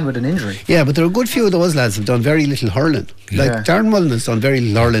like a man with an injury. Yeah, but there are a good few of those lads who've done very little hurling. Like Darren Mullen has done very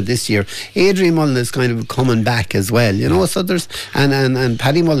little hurling this year. Adrian Mullen is kind of coming back as well. So there's and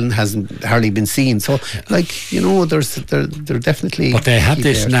Paddy Mullen hasn't hardly been seen. So they're definitely. But they have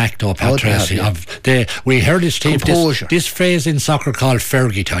this knack though, Pat Tracy. We heard this phrase in soccer called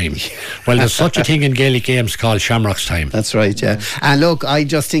Fergie time. Well, there's such a thing in Gaelic games called Shamrocks time. That's right, yeah. And look, I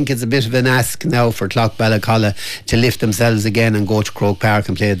just think it's a bit of an ask now for Clough-Ballacalla to lift themselves again and go to Croke Park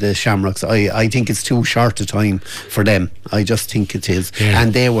and play the Shamrocks. I think it's too short a time for them. I just think it is. Yeah.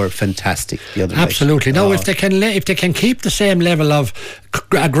 And they were fantastic the other night. Absolutely. Now, if they can keep the same level of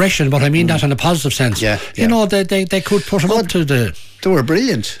aggression, but I mean that in a positive sense, they could put them up to the... They were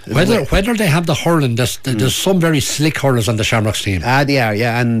brilliant. Whether they have the hurling, there's some very slick hurlers on the Shamrocks team. They are,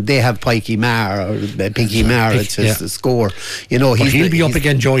 and they have Pikey Marr or Pinky Marr to score. He'll be up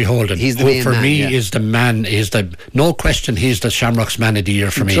against Joey Holden. He's the main man, is the man. No question. He's the Shamrocks man of the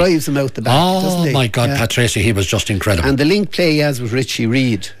year for me. Drives him out the back. Oh my God, Pat Tracy, he was just incredible. And the link play he has with Richie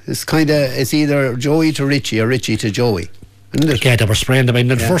Reid, it's either Joey to Richie or Richie to Joey. Yeah, they were spraying them in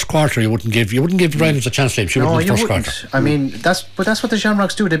the first quarter. You wouldn't give Rhinos a chance to shoot in the first quarter. I mean, that's what the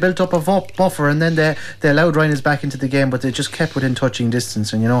Shamrocks do. They built up a buffer, and then they allowed Rhinos back into the game, but they just kept within touching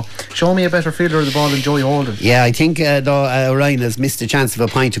distance. And show me a better fielder of the ball than Joey Holden. Yeah, I think Rhinos missed a chance of a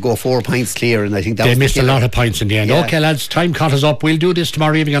point to go 4 points clear, and I think they missed a lot of points in the end. Yeah. Okay, lads, time caught us up. We'll do this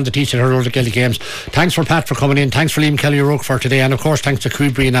tomorrow evening on the Teacher Herald of Gaelic Games. Thanks for Pat for coming in. Thanks for Liam Kelly O'Rourke for today, and of course thanks to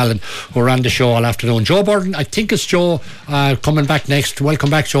Coobrey and Allen who are on the show all afternoon. Joe Burden, I think it's Joe coming back next. Welcome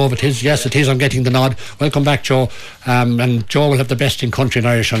back, Joe. It is. I'm getting the nod. Welcome back, Joe. And Joe will have the best in country in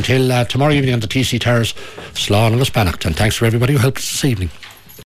Irish until tomorrow evening on the TC Terrace. Slán agus Bannacht. And thanks for everybody who helped us this evening.